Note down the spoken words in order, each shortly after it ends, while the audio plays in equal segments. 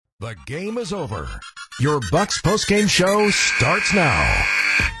The game is over. Your Bucks postgame show starts now.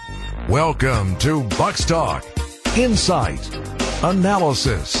 Welcome to Bucks Talk. Insight,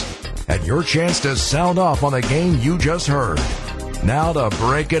 analysis, and your chance to sound off on the game you just heard. Now to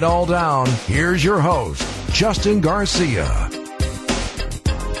break it all down, here's your host, Justin Garcia.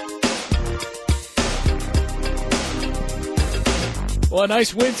 Well, a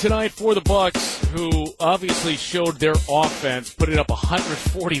nice win tonight for the Bucks, who obviously showed their offense, putting up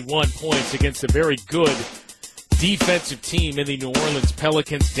 141 points against a very good defensive team in the New Orleans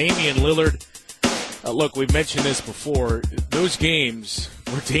Pelicans. Damian Lillard, look, we've mentioned this before, those games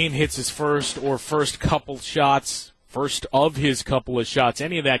where Dame hits his first couple shots, first of his couple of shots,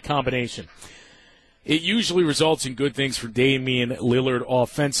 any of that combination, it usually results in good things for Damian Lillard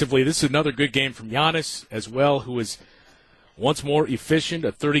offensively. This is another good game from Giannis as well, who is once more efficient,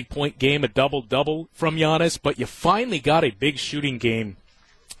 a 30-point game, a double-double from Giannis, but you finally got a big shooting game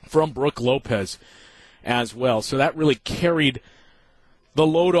from Brook Lopez as well. So that really carried the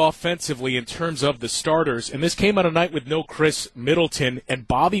load offensively in terms of the starters. And this came on a night with no Chris Middleton and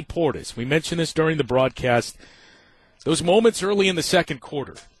Bobby Portis. We mentioned this during the broadcast. Those moments early in the second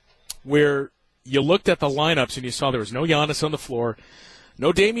quarter where you looked at the lineups and you saw there was no Giannis on the floor,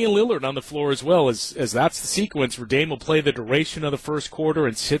 no Damian Lillard on the floor as well, as that's the sequence where Dame will play the duration of the first quarter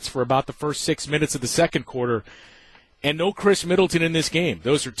and sits for about the first 6 minutes of the second quarter. And no Chris Middleton in this game.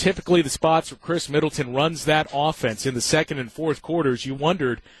 Those are typically the spots where Chris Middleton runs that offense in the second and fourth quarters. You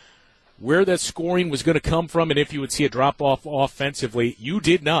wondered where that scoring was going to come from and if you would see a drop-off offensively. You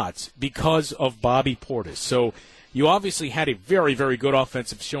did not because of Bobby Portis. So you obviously had a very, very good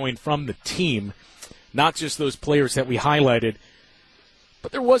offensive showing from the team, not just those players that we highlighted.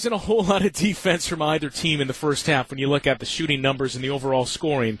 But there wasn't a whole lot of defense from either team in the first half when you look at the shooting numbers and the overall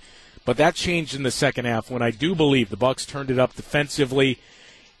scoring. But that changed in the second half when I do believe the Bucks turned it up defensively.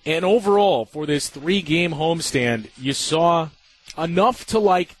 And overall, for this three-game homestand, you saw enough to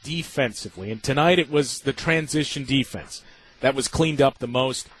like defensively. And tonight it was the transition defense that was cleaned up the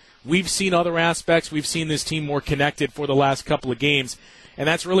most. We've seen other aspects. We've seen this team more connected for the last couple of games. And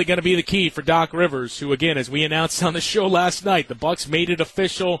that's really going to be the key for Doc Rivers, who, again, as we announced on the show last night, the Bucks made it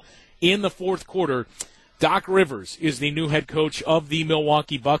official in the fourth quarter. Doc Rivers is the new head coach of the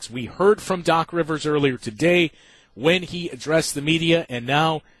Milwaukee Bucks. We heard from Doc Rivers earlier today when he addressed the media, and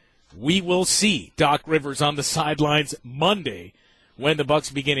now we will see Doc Rivers on the sidelines Monday when the Bucks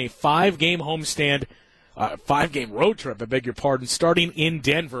begin a five-game road trip, starting in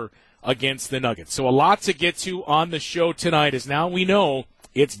Denver against the Nuggets. So a lot to get to on the show tonight, as now we know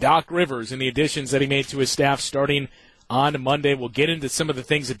it's Doc Rivers and the additions that he made to his staff starting on Monday. We'll get into some of the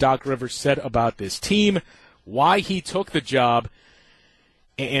things that Doc Rivers said about this team, why he took the job,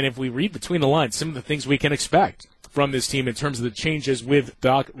 and if we read between the lines, some of the things we can expect from this team in terms of the changes with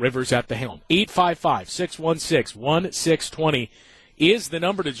Doc Rivers at the helm. 855-616-1620 is the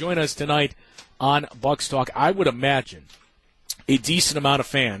number to join us tonight on Bucks Talk. I would imagine a decent amount of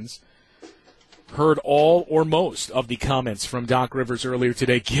fans heard all or most of the comments from Doc Rivers earlier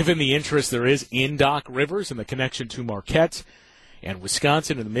today, given the interest there is in Doc Rivers and the connection to Marquette and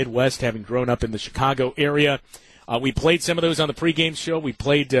Wisconsin and the Midwest, having grown up in the Chicago area. We played some of those on the pregame show. We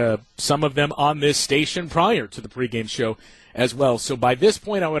played some of them on this station prior to the pregame show as well. So by this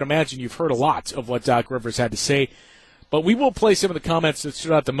point, I would imagine you've heard a lot of what Doc Rivers had to say. But we will play some of the comments that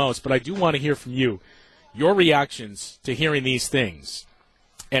stood out the most. But I do want to hear from you, your reactions to hearing these things,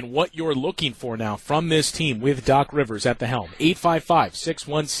 and what you're looking for now from this team with Doc Rivers at the helm.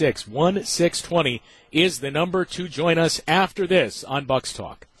 855-616-1620 is the number to join us after this on Bucks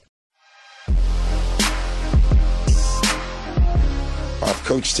Talk. I've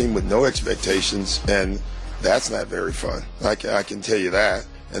coached a team with no expectations, and that's not very fun. I can tell you that.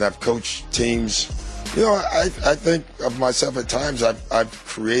 And I've coached teams, I think of myself at times, I've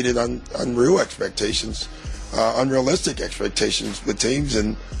created unreal expectations. Unrealistic expectations with teams.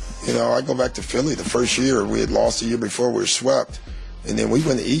 And, I go back to Philly the first year. We had lost the year before. We were swept. And then we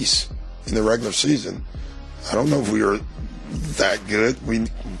went east in the regular season. I don't know if we were that good.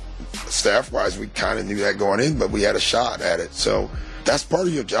 Staff-wise, we kind of knew that going in, but we had a shot at it. So that's part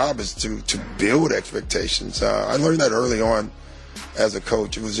of your job, is to build expectations. I learned that early on as a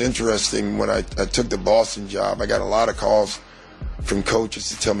coach. It was interesting when I took the Boston job. I got a lot of calls from coaches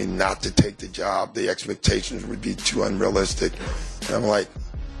to tell me not to take the job. The expectations would be too unrealistic. And I'm like,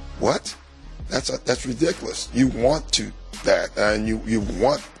 what? That's ridiculous. You want that, and you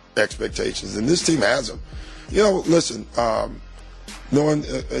want expectations, and this team has them. Listen, knowing,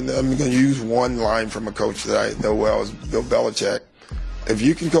 and I'm going to use one line from a coach that I know well, is Bill Belichick. If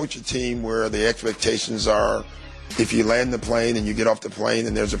you can coach a team where the expectations are if you land the plane and you get off the plane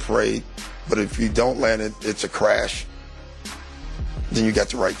and there's a parade, but if you don't land it, it's a crash, then you got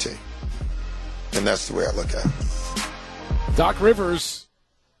the right team. And that's the way I look at it. Doc Rivers,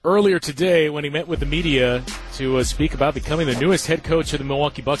 earlier today when he met with the media to speak about becoming the newest head coach of the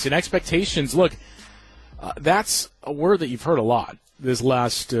Milwaukee Bucks and expectations, look, that's a word that you've heard a lot this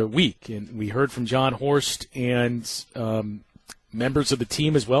last week. And we heard from John Horst and members of the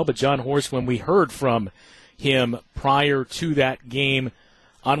team as well. But John Horst, when we heard from him prior to that game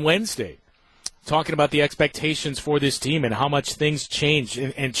on Wednesday, talking about the expectations for this team and how much things changed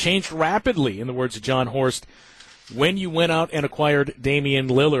and changed rapidly, in the words of John Horst, when you went out and acquired Damian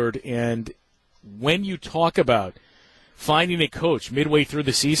Lillard. And when you talk about finding a coach midway through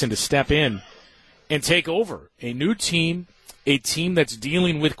the season to step in and take over a new team, a team that's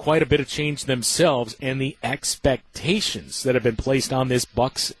dealing with quite a bit of change themselves, and the expectations that have been placed on this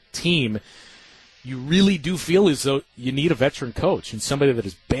Bucks team, you really do feel as though you need a veteran coach and somebody that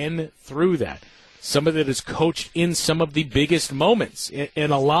has been through that, somebody that has coached in some of the biggest moments,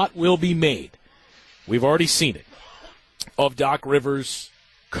 and a lot will be made. We've already seen it, of Doc Rivers'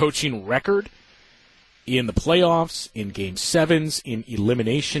 coaching record in the playoffs, in Game 7s, in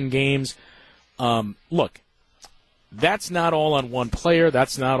elimination games. Look, that's not all on one player.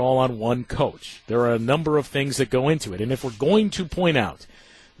 That's not all on one coach. There are a number of things that go into it. And if we're going to point out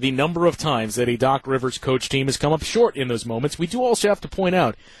the number of times that a Doc Rivers coach team has come up short in those moments, we do also have to point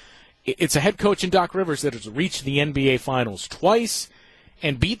out it's a head coach in Doc Rivers that has reached the NBA Finals twice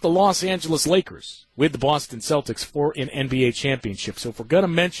and beat the Los Angeles Lakers with the Boston Celtics for an NBA championship. So if we're going to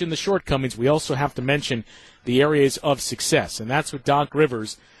mention the shortcomings, we also have to mention the areas of success. And that's what Doc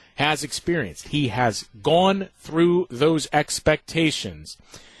Rivers has experienced. He has gone through those expectations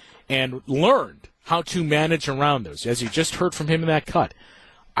and learned how to manage around those. As you just heard from him in that cut,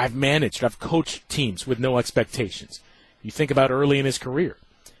 I've coached teams with no expectations. You think about early in his career,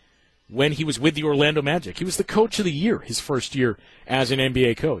 when he was with the Orlando Magic. He was the coach of the year his first year as an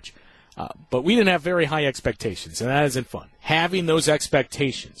NBA coach. But we didn't have very high expectations, and that isn't fun. Having those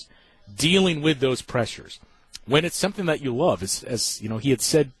expectations, dealing with those pressures, when it's something that you love, as you know, he had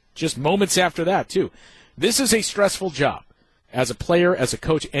said just moments after that, too. This is a stressful job. As a player, as a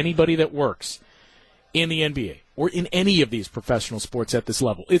coach, anybody that works in the NBA or in any of these professional sports at this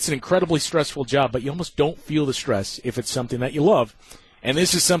level, it's an incredibly stressful job, but you almost don't feel the stress if it's something that you love. And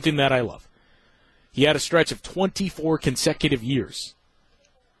this is something that I love. He had a stretch of 24 consecutive years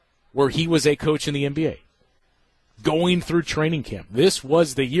where he was a coach in the NBA, going through training camp. This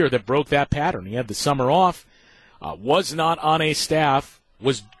was the year that broke that pattern. He had the summer off, was not on a staff,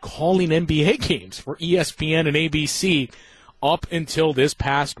 was calling NBA games for ESPN and ABC up until this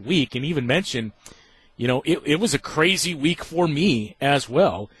past week, and even mentioned, you know, it was a crazy week for me as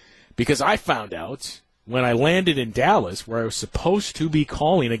well, because I found out when I landed in Dallas, where I was supposed to be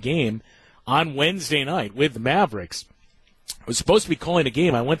calling a game on Wednesday night with the Mavericks. I was supposed to be calling a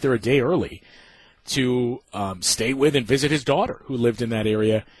game. I went there a day early to stay with and visit his daughter, who lived in that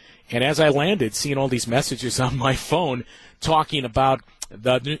area. And as I landed, seeing all these messages on my phone talking about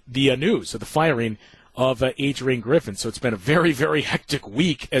the news of the firing of Adrian Griffin. So it's been a very, very hectic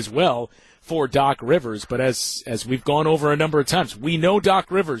week as well for Doc Rivers. But as we've gone over a number of times, we know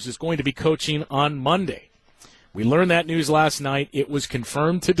Doc Rivers is going to be coaching on Monday. We learned that news last night. It was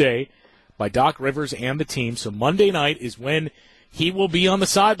confirmed today by Doc Rivers and the team. So Monday night is when he will be on the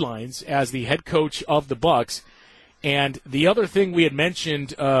sidelines as the head coach of the Bucks. And the other thing we had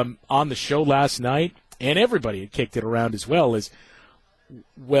mentioned on the show last night, and everybody had kicked it around as well, is,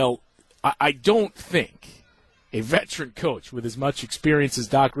 well, I don't think a veteran coach with as much experience as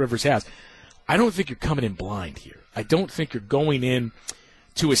Doc Rivers has, I don't think you're coming in blind here. I don't think you're going in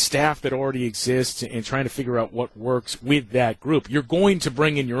to a staff that already exists and trying to figure out what works with that group. You're going to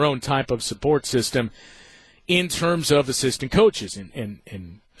bring in your own type of support system in terms of assistant coaches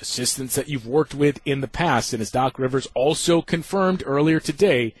and assistants that you've worked with in the past. And as Doc Rivers also confirmed earlier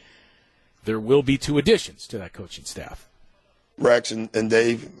today, there will be 2 additions to that coaching staff. Rex and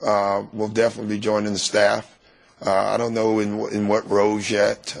Dave will definitely be joining the staff. I don't know in what roles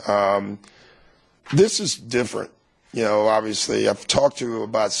yet. This is different. You know, obviously, I've talked to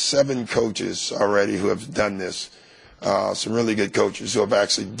about 7 coaches already who have done this. Some really good coaches who have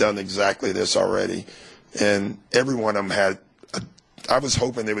actually done exactly this already. And every one of them I was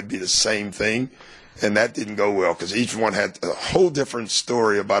hoping they would be the same thing, and that didn't go well because each one had a whole different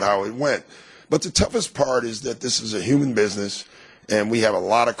story about how it went. But the toughest part is that this is a human business, and we have a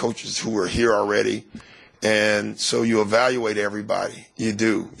lot of coaches who are here already. And so you evaluate everybody. You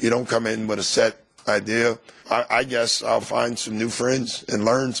do. You don't come in with a set idea. I guess I'll find some new friends and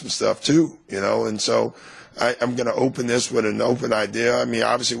learn some stuff too, you know. And so I'm going to open this with an open idea. I mean,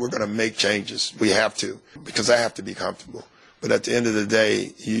 obviously we're going to make changes. We have to, because I have to be comfortable. But at the end of the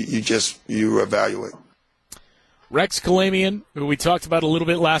day, you evaluate. Rex Kalamian, who we talked about a little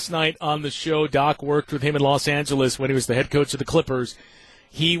bit last night on the show. Doc worked with him in Los Angeles when he was the head coach of the Clippers.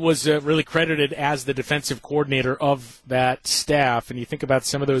 He was really credited as the defensive coordinator of that staff. And you think about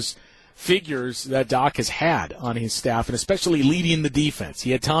some of those figures that Doc has had on his staff, and especially leading the defense.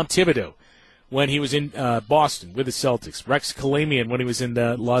 He had Tom Thibodeau when he was in Boston with the Celtics, Rex Kalamian when he was in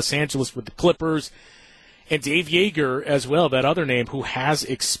Los Angeles with the Clippers, and Dave Yeager as well, that other name, who has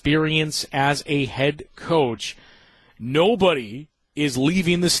experience as a head coach. Nobody is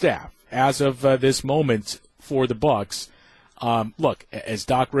leaving the staff as of this moment for the Bucks. Look, as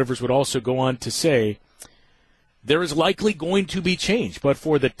Doc Rivers would also go on to say, there is likely going to be change, but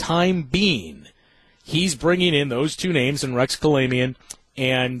for the time being, he's bringing in those two names, and Rex Kalamian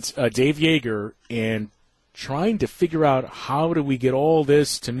and Dave Yeager, and trying to figure out how do we get all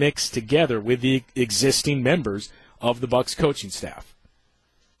this to mix together with the existing members of the Bucks coaching staff.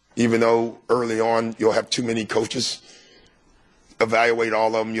 Even though early on you'll have too many coaches, evaluate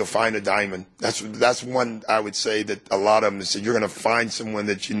all of them, you'll find a diamond. That's one I would say that a lot of them is that you're going to find someone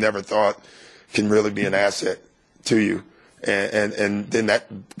that you never thought can really be an asset to you, and then that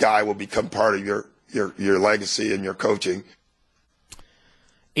guy will become part of your legacy and your coaching.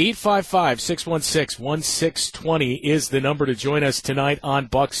 855-616-1620 is the number to join us tonight on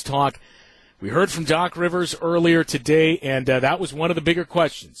Bucks Talk. We heard from Doc Rivers earlier today, and that was one of the bigger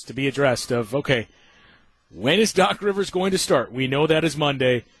questions to be addressed of, okay, when is Doc Rivers going to start? We know that is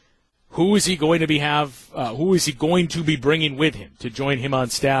Monday. Who is he going to who is he going to be bringing with him to join him on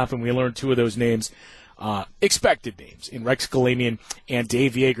staff? And we learned two of those names, expected names, in Rex Kalamian and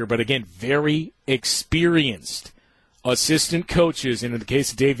Dave Yeager. But again, very experienced assistant coaches, and in the case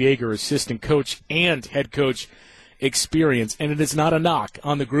of Dave Yeager, assistant coach and head coach experience. And it is not a knock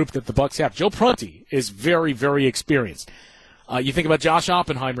on the group that the Bucks have. Joe Prunty is very, very experienced. You think about Josh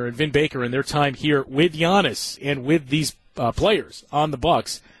Oppenheimer and Vin Baker and their time here with Giannis and with these players on the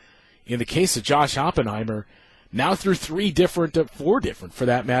Bucks. In the case of Josh Oppenheimer, now through four different, for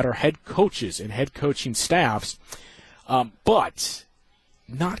that matter, head coaches and head coaching staffs, but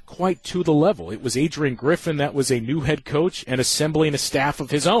not quite to the level. It was Adrian Griffin that was a new head coach and assembling a staff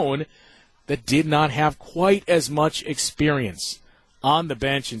of his own that did not have quite as much experience on the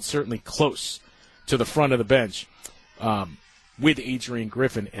bench and certainly close to the front of the bench with Adrian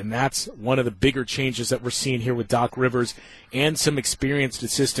Griffin. And that's one of the bigger changes that we're seeing here with Doc Rivers and some experienced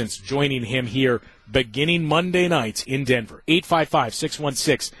assistants joining him here beginning Monday night in Denver.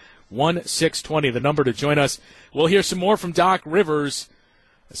 855-616-1620, the number to join us. We'll hear some more from Doc Rivers,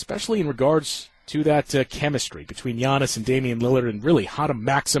 especially in regards to that chemistry between Giannis and Damian Lillard and really how to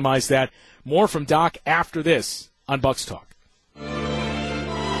maximize that. More from Doc after this on Bucks Talk.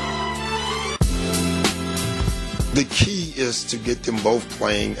 The key is to get them both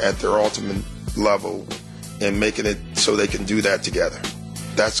playing at their ultimate level and making it so they can do that together.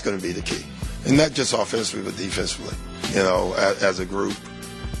 That's going to be the key. And not just offensively, but defensively, as a group.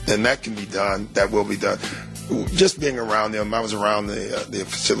 And that can be done. That will be done. Just being around them, I was around the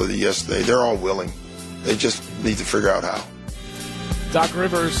facility yesterday. They're all willing. They just need to figure out how. Doc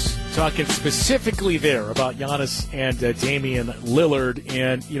Rivers talking specifically there about Giannis and Damian Lillard.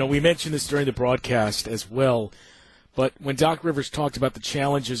 And, we mentioned this during the broadcast as well. But when Doc Rivers talked about the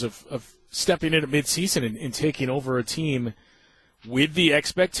challenges of stepping in at midseason and taking over a team with the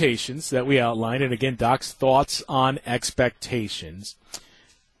expectations that we outlined, and again, Doc's thoughts on expectations,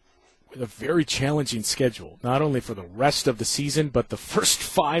 with a very challenging schedule, not only for the rest of the season, but the first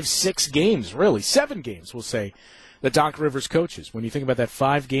 5-6 games, really, 7 games, we'll say, that Doc Rivers coaches. When you think about that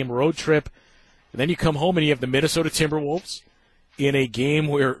 5-game road trip, and then you come home and you have the Minnesota Timberwolves in a game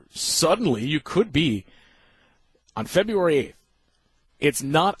where suddenly you could be on February 8th. It's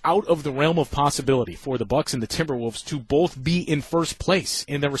not out of the realm of possibility for the Bucks and the Timberwolves to both be in first place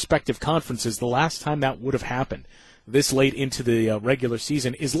in their respective conferences. The last time that would have happened this late into the regular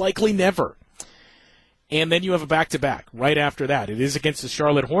season is likely never. And then you have a back-to-back right after that. It is against the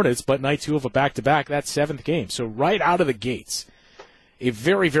Charlotte Hornets, but night 2 of a back-to-back, that's 7th game. So right out of the gates, a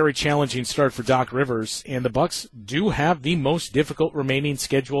very, very challenging start for Doc Rivers, and the Bucks do have the most difficult remaining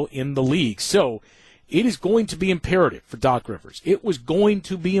schedule in the league. So it is going to be imperative for Doc Rivers. It was going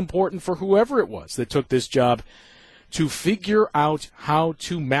to be important for whoever it was that took this job to figure out how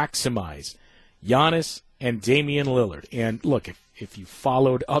to maximize Giannis and Damian Lillard. And look, if you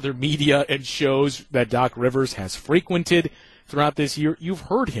followed other media and shows that Doc Rivers has frequented throughout this year, you've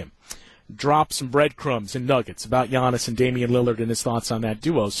heard him drop some breadcrumbs and nuggets about Giannis and Damian Lillard and his thoughts on that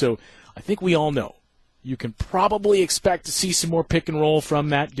duo. So I think we all know You can probably expect to see some more pick and roll from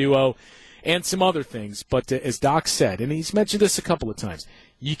that duo and some other things. But as Doc said, and he's mentioned this a couple of times,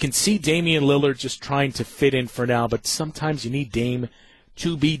 you can see Damian Lillard just trying to fit in for now, but sometimes you need Dame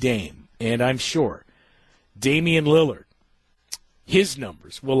to be Dame. And I'm sure Damian Lillard, his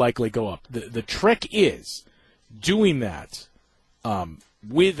numbers will likely go up. The trick is doing that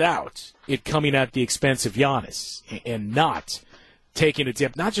without it coming at the expense of Giannis and not taking a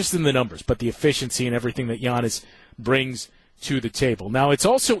dip, not just in the numbers, but the efficiency and everything that Giannis brings to the table. Now, it's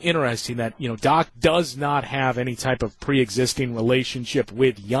also interesting that, Doc does not have any type of pre-existing relationship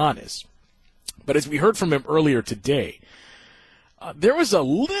with Giannis. But as we heard from him earlier today, there was a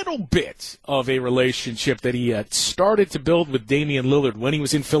little bit of a relationship that he had started to build with Damian Lillard when he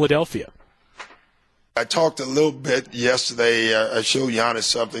was in Philadelphia. I talked a little bit yesterday. I showed Giannis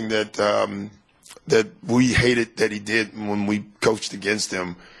something that we hated that he did when we coached against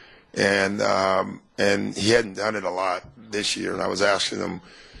him, and he hadn't done it a lot this year. And I was asking him,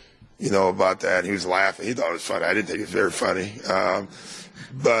 about that. He was laughing. He thought it was funny. I didn't think it was very funny.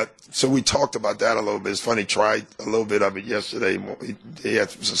 But so we talked about that a little bit. It's funny. He tried a little bit of it yesterday. He had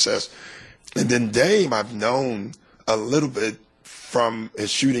some success. And then Dame, I've known a little bit from his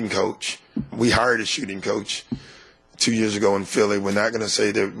shooting coach. We hired a shooting coach 2 years ago in Philly. We're not going to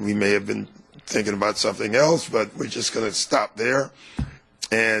say that we may have been thinking about something else, but we're just going to stop there.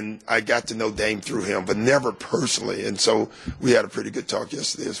 And I got to know Dame through him, but never personally. And so we had a pretty good talk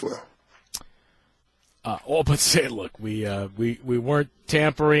yesterday as well. All but say, look, we weren't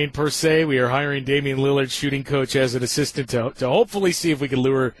tampering per se. We are hiring Damian Lillard, shooting coach, as an assistant to hopefully see if we can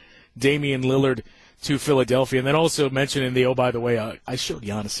lure Damian Lillard to Philadelphia. And then also mentioning by the way, I showed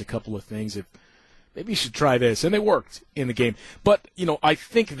Giannis a couple of things. If maybe you should try this. And they worked in the game. But, I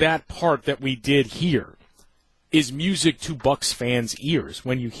think that part that we did here is music to Bucks fans' ears.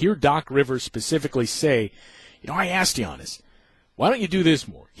 When you hear Doc Rivers specifically say, I asked Giannis, why don't you do this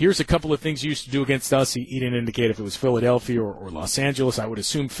more? Here's a couple of things you used to do against us. He didn't indicate if it was Philadelphia or Los Angeles. I would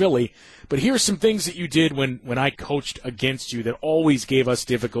assume Philly. But here's some things that you did when I coached against you that always gave us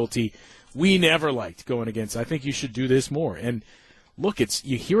difficulty. We never liked going against. I think you should do this more. And look,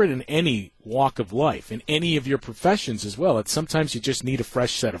 you hear it in any walk of life, in any of your professions as well. It's sometimes you just need a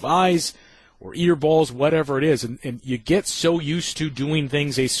fresh set of eyes or earballs, whatever it is. And you get so used to doing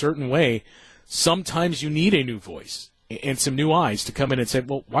things a certain way, sometimes you need a new voice and some new eyes to come in and say,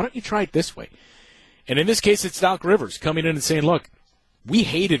 well, why don't you try it this way? And in this case, it's Doc Rivers coming in and saying, look, we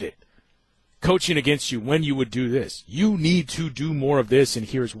hated it coaching against you when you would do this. You need to do more of this, and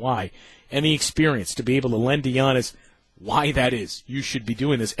here's why. And the experience to be able to lend to Giannis why that is. You should be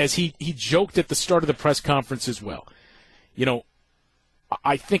doing this. As he joked at the start of the press conference as well.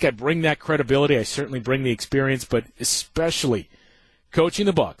 I think I bring that credibility. I certainly bring the experience, but especially coaching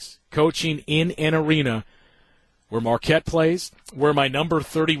the Bucks, coaching in an arena where Marquette plays, where my number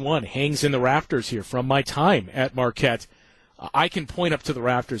 31 hangs in the rafters here from my time at Marquette. I can point up to the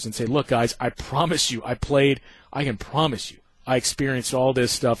rafters and say, look, guys, I promise you I played. I can promise you I experienced all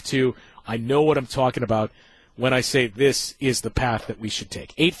this stuff too. I know what I'm talking about when I say this is the path that we should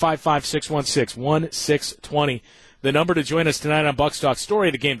take. 855-616-1620. The number to join us tonight on Bucks Talk. Story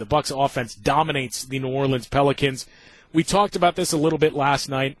of the game, the Bucks offense dominates the New Orleans Pelicans. We talked about this a little bit last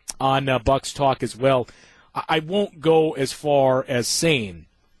night on Bucks Talk as well. I won't go as far as saying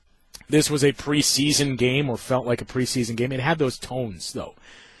this was a preseason game or felt like a preseason game. It had those tones, though,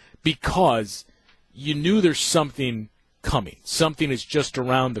 because you knew there's something coming. Something is just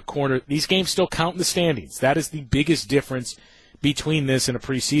around the corner. These games still count in the standings. That is the biggest difference between this and a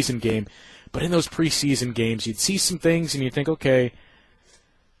preseason game. But in those preseason games, you'd see some things and you'd think, okay,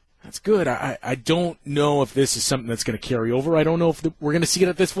 that's good. I don't know if this is something that's going to carry over. I don't know if we're going to see it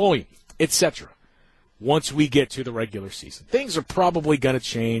at this volume, etc. Once we get to the regular season, things are probably going to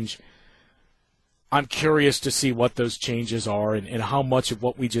change. I'm curious to see what those changes are and how much of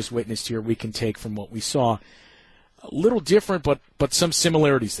what we just witnessed here we can take from what we saw. A little different, but some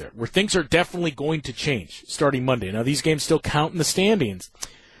similarities there, where things are definitely going to change starting Monday. Now, these games still count in the standings,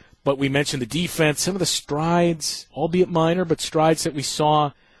 but we mentioned the defense, some of the strides, albeit minor, but strides that we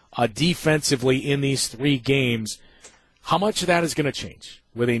saw defensively in these 3 games. How much of that is going to change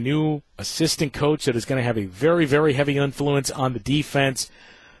with a new assistant coach that is going to have a very, very heavy influence on the defense?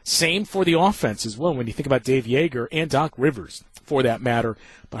 Same for the offense as well when you think about Dave Yeager and Doc Rivers, for that matter.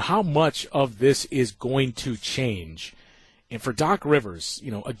 But how much of this is going to change? And for Doc Rivers,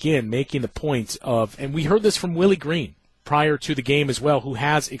 again, making the point of, and we heard this from Willie Green prior to the game as well, who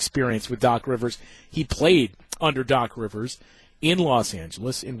has experience with Doc Rivers. He played under Doc Rivers in Los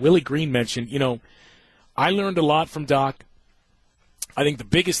Angeles, and Willie Green mentioned, I learned a lot from Doc. I think the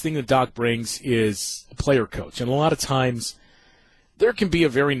biggest thing that Doc brings is a player coach. And a lot of times there can be a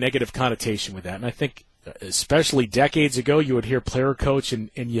very negative connotation with that. And I think especially decades ago you would hear player coach and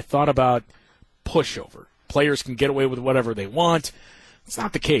you thought about pushover. Players can get away with whatever they want. It's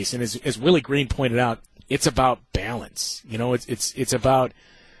not the case. And as Willie Green pointed out, it's about balance. It's about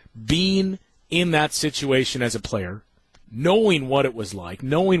being in that situation as a player, knowing what it was like,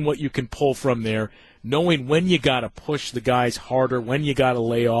 knowing what you can pull from there, knowing when you got to push the guys harder, when you got to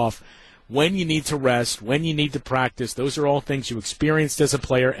lay off, when you need to rest, when you need to practice. Those are all things you experienced as a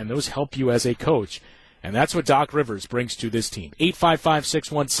player, and those help you as a coach. And that's what Doc Rivers brings to this team.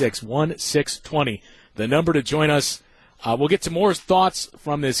 855-616-1620, the number to join us. We'll get to more thoughts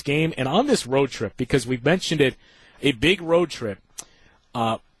from this game and on this road trip, because we've mentioned it, a big road trip.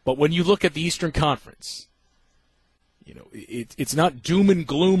 But when you look at the Eastern Conference, it's not doom and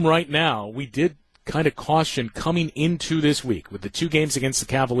gloom right now. We did kind of caution coming into this week with the 2 games against the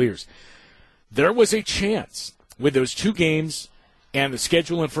Cavaliers. There was a chance with those 2 games and the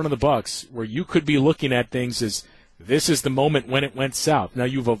schedule in front of the Bucks where you could be looking at things as this is the moment when it went south. Now,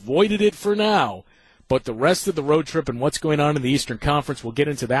 you've avoided it for now, but the rest of the road trip and what's going on in the Eastern Conference, we'll get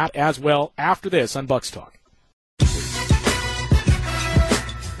into that as well after this on Bucks Talk.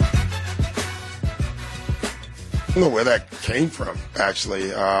 I don't know where that came from,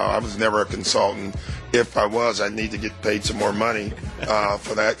 actually. I was never a consultant. If I was, I'd need to get paid some more money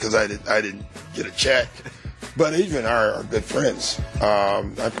for that because I didn't get a check. But Adrian and I are good friends.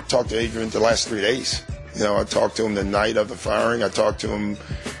 I've talked to Adrian the last 3 days. I talked to him the night of the firing. I talked to him.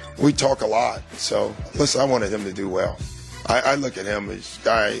 We talk a lot. So, listen, I wanted him to do well. I look at him as a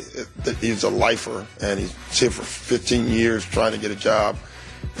guy, he's a lifer, and he's here for 15 years trying to get a job.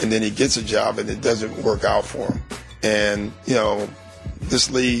 And then he gets a job, and it doesn't work out for him. And,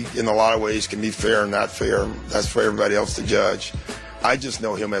 this league, in a lot of ways, can be fair and not fair. That's for everybody else to judge. I just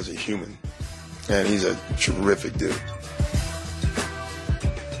know him as a human, and he's a terrific dude.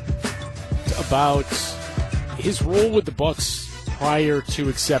 About his role with the Bucks prior to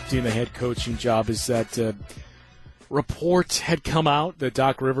accepting the head coaching job is that reports had come out that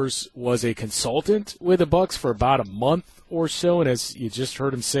Doc Rivers was a consultant with the Bucks for about a month or so, and as you just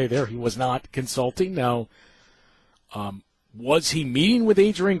heard him say there, he was not consulting. Now, was he meeting with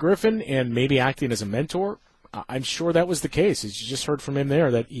Adrian Griffin and maybe acting as a mentor? I'm sure that was the case. As you just heard from him there,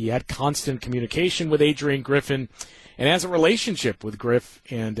 that he had constant communication with Adrian Griffin and has a relationship with Griff,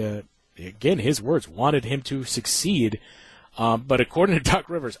 and again, his words, wanted him to succeed. But according to Doc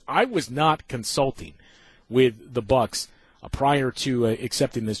Rivers, I was not consulting with the Bucks prior to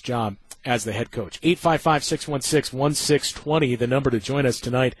accepting this job as the head coach. 855-616-1620, the number to join us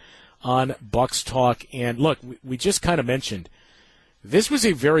tonight on Bucks Talk. And look, we just kind of mentioned this was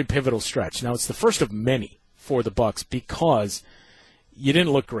a very pivotal stretch. Now, it's the first of many for the Bucks because you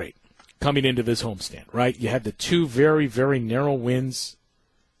didn't look great coming into this homestand, right? You had the 2 very, very narrow wins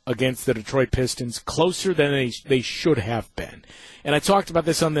against the Detroit Pistons, closer than they should have been. And I talked about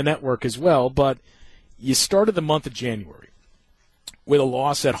this on the network as well, but you started the month of January with a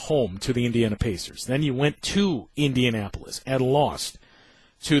loss at home to the Indiana Pacers. Then you went to Indianapolis and lost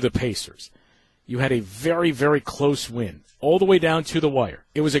to the Pacers. You had a very, very close win all the way down to the wire.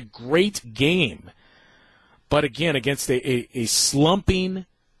 It was a great game, but again, against a slumping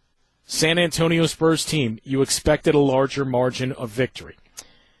San Antonio Spurs team, you expected a larger margin of victory.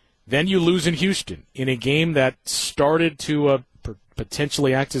 Then you lose in Houston in a game that started to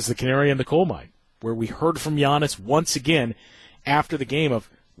potentially act as the canary in the coal mine, where we heard from Giannis once again after the game of,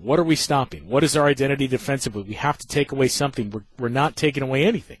 what are we stopping? What is our identity defensively? We have to take away something. We're not taking away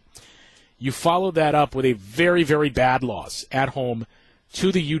anything. You followed that up with a very, very bad loss at home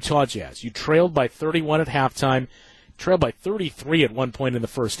to the Utah Jazz. You trailed by 31 at halftime, trailed by 33 at one point in the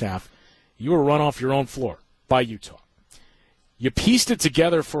first half. You were run off your own floor by Utah. You pieced it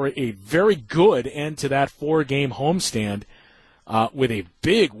together for a very good end to that 4-game homestand with a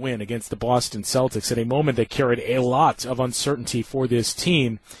big win against the Boston Celtics at a moment that carried a lot of uncertainty for this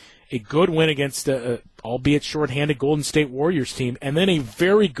team. A good win against, albeit shorthanded, Golden State Warriors team, and then a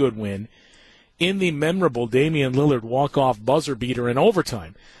very good win in the memorable Damian Lillard walk-off buzzer beater in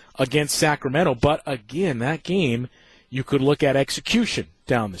overtime against Sacramento. But again, that game, you could look at execution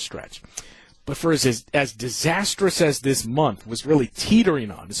down the stretch. But for as disastrous as this month was really teetering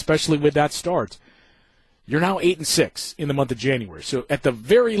on, especially with that start, you're now 8-6 in the month of January. So at the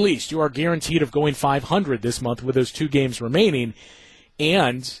very least, you are guaranteed of going 500 this month with those 2 games remaining.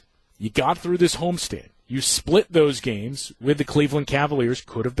 And you got through this homestand. You split those games with the Cleveland Cavaliers.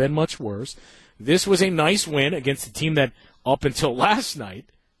 Could have been much worse. This was a nice win against a team that, up until last night,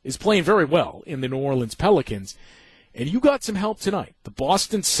 is playing very well in the New Orleans Pelicans. And you got some help tonight. The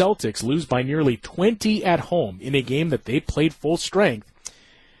Boston Celtics lose by nearly 20 at home in a game that they played full strength.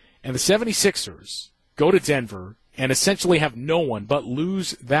 And the 76ers go to Denver and essentially have no one but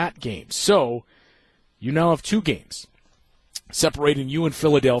lose that game. So you now have 2 games separating you and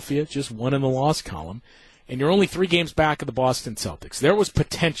Philadelphia, just one in the loss column, and you're only 3 games back of the Boston Celtics. There was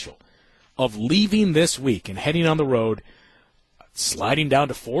potential of leaving this week and heading on the road, sliding down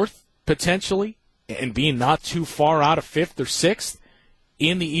to 4th, potentially, and being not too far out of 5th or 6th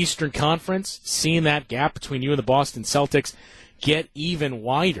in the Eastern Conference, seeing that gap between you and the Boston Celtics get even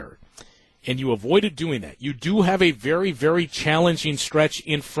wider. And you avoided doing that. You do have a very, very challenging stretch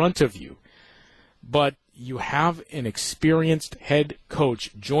in front of you, but you have an experienced head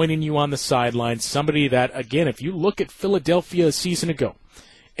coach joining you on the sidelines, somebody that, again, if you look at Philadelphia a season ago,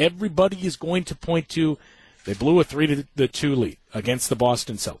 everybody is going to point to they blew a 3-2 lead against the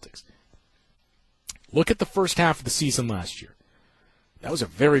Boston Celtics. Look at the first half of the season last year. That was a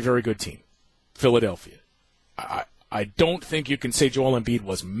very, very good team, Philadelphia. I don't think you can say Joel Embiid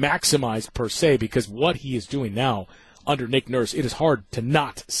was maximized per se, because what he is doing now under Nick Nurse, it is hard to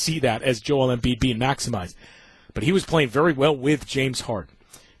not see that as Joel Embiid being maximized. But he was playing very well with James Harden.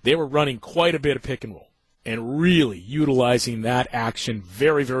 They were running quite a bit of pick and roll and really utilizing that action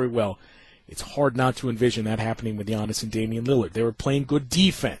very, very well. It's hard not to envision that happening with Giannis and Damian Lillard. They were playing good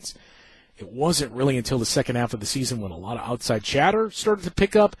defense. It wasn't really until the second half of the season when a lot of outside chatter started to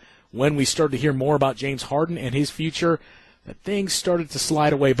pick up, when we started to hear more about James Harden and his future, that things started to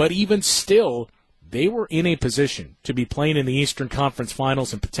slide away. But even still, they were in a position to be playing in the Eastern Conference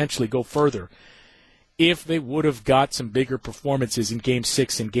Finals and potentially go further if they would have got some bigger performances in Game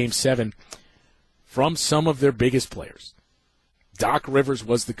 6 and Game 7 from some of their biggest players. Doc Rivers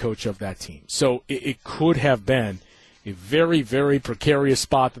was the coach of that team. So it could have been a very, very precarious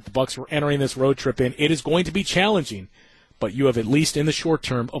spot that the Bucks were entering this road trip in. It is going to be challenging, but you have at least in the short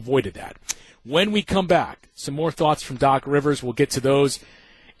term avoided that. When we come back, some more thoughts from Doc Rivers. We'll get to those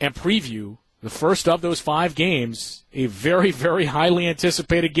and preview the first of those 5 games, a very, very highly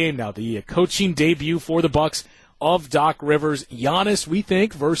anticipated game now, the coaching debut for the Bucks of Doc Rivers. Giannis, we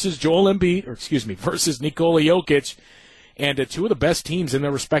think, versus versus Nikola Jokic, and 2 of the best teams in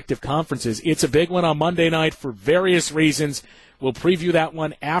their respective conferences. It's a big one on Monday night for various reasons. We'll preview that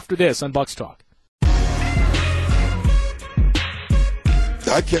one after this on Bucks Talk.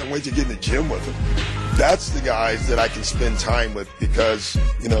 I can't wait to get in the gym with them. That's the guys that I can spend time with, because,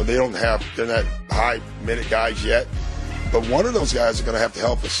 they're not high-minute guys yet. But one of those guys are going to have to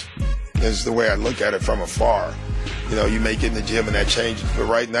help us, is the way I look at it from afar. You may get in the gym and that changes. But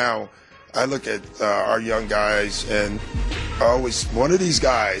right now, I look at our young guys, and one of these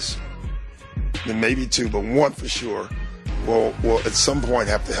guys, and maybe 2, but 1 for sure, will at some point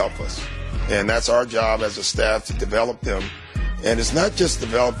have to help us. And that's our job as a staff, to develop them. And it's not just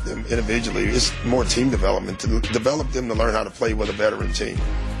develop them individually, it's more team development, to develop them to learn how to play with a veteran team.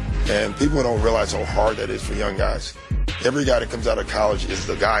 And people don't realize how hard that is for young guys. Every guy that comes out of college is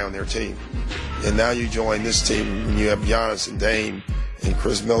the guy on their team. And now you join this team, and you have Giannis and Dame and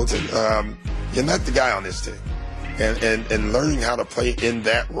Chris Middleton. You're not the guy on this team. And learning how to play in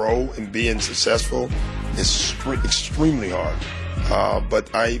that role and being successful is extremely hard.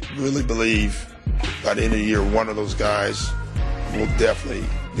 But I really believe by the end of the year, one of those guys will definitely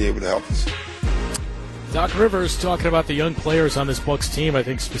be able to help us. Doc Rivers talking about the young players on this Bucks team. I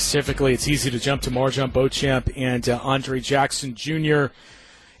think specifically it's easy to jump to Marjon Beauchamp and Andre Jackson Jr.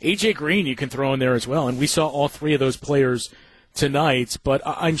 A.J. Green you can throw in there as well. And we saw all 3 of those players tonight. But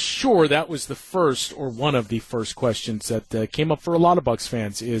I'm sure that was the first, or one of the first questions that came up for a lot of Bucks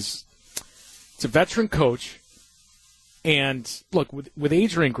fans is, it's a veteran coach. And look, with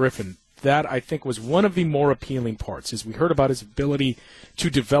Adrian Griffin, that I think was one of the more appealing parts, as we heard about his ability to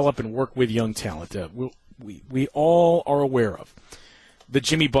develop and work with young talent. We all are aware of the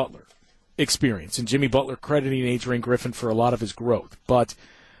Jimmy Butler experience, and Jimmy Butler crediting Adrian Griffin for a lot of his growth. But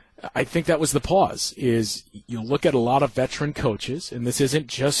I think that was the pause, is you look at a lot of veteran coaches, and this isn't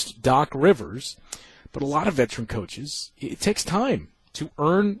just Doc Rivers, but a lot of veteran coaches, it takes time to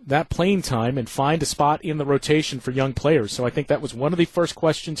earn that playing time and find a spot in the rotation for young players. So I think that was one of the first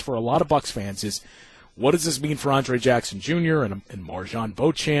questions for a lot of Bucks fans is, what does this mean for Andre Jackson Jr. and Marjon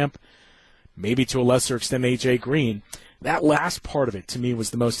Beauchamp, maybe to a lesser extent A.J. Green? That last part of it, to me,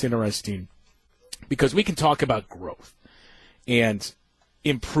 was the most interesting, because we can talk about growth and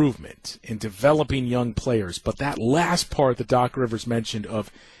improvement in developing young players, but that last part that Doc Rivers mentioned of,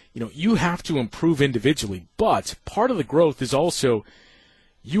 you have to improve individually, but part of the growth is also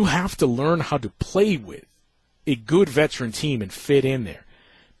you have to learn how to play with a good veteran team and fit in there.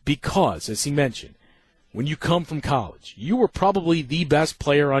 Because, as he mentioned, when you come from college, you were probably the best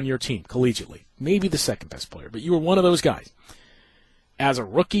player on your team collegiately, maybe the second best player, but you were one of those guys. As a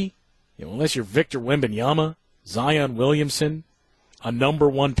rookie, unless you're Victor Wembanyama, Zion Williamson, a number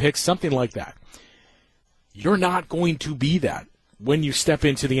 1 pick, something like that, you're not going to be that when you step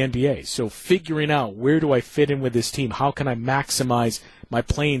into the NBA. So figuring out, where do I fit in with this team? How can I maximize my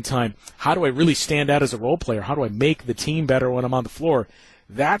playing time? How do I really stand out as a role player? How do I make the team better when I'm on the floor?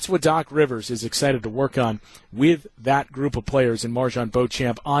 That's what Doc Rivers is excited to work on with that group of players in Marjon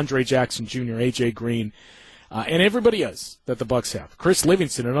Beauchamp, Andre Jackson Jr., A.J. Green, and everybody else that the Bucks have. Chris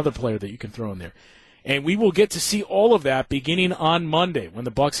Livingston, another player that you can throw in there. And we will get to see all of that beginning on Monday when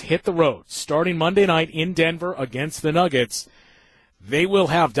the Bucks hit the road. Starting Monday night in Denver against the Nuggets, they will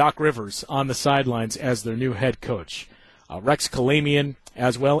have Doc Rivers on the sidelines as their new head coach. Rex Kalamian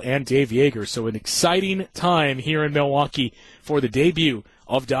as well, and Dave Yeager. So an exciting time here in Milwaukee for the debut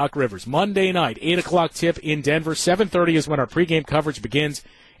of Doc Rivers. Monday night, 8 o'clock tip in Denver. 7:30 is when our pregame coverage begins.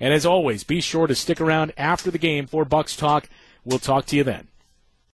 And as always, be sure to stick around after the game for Bucks Talk. We'll talk to you then.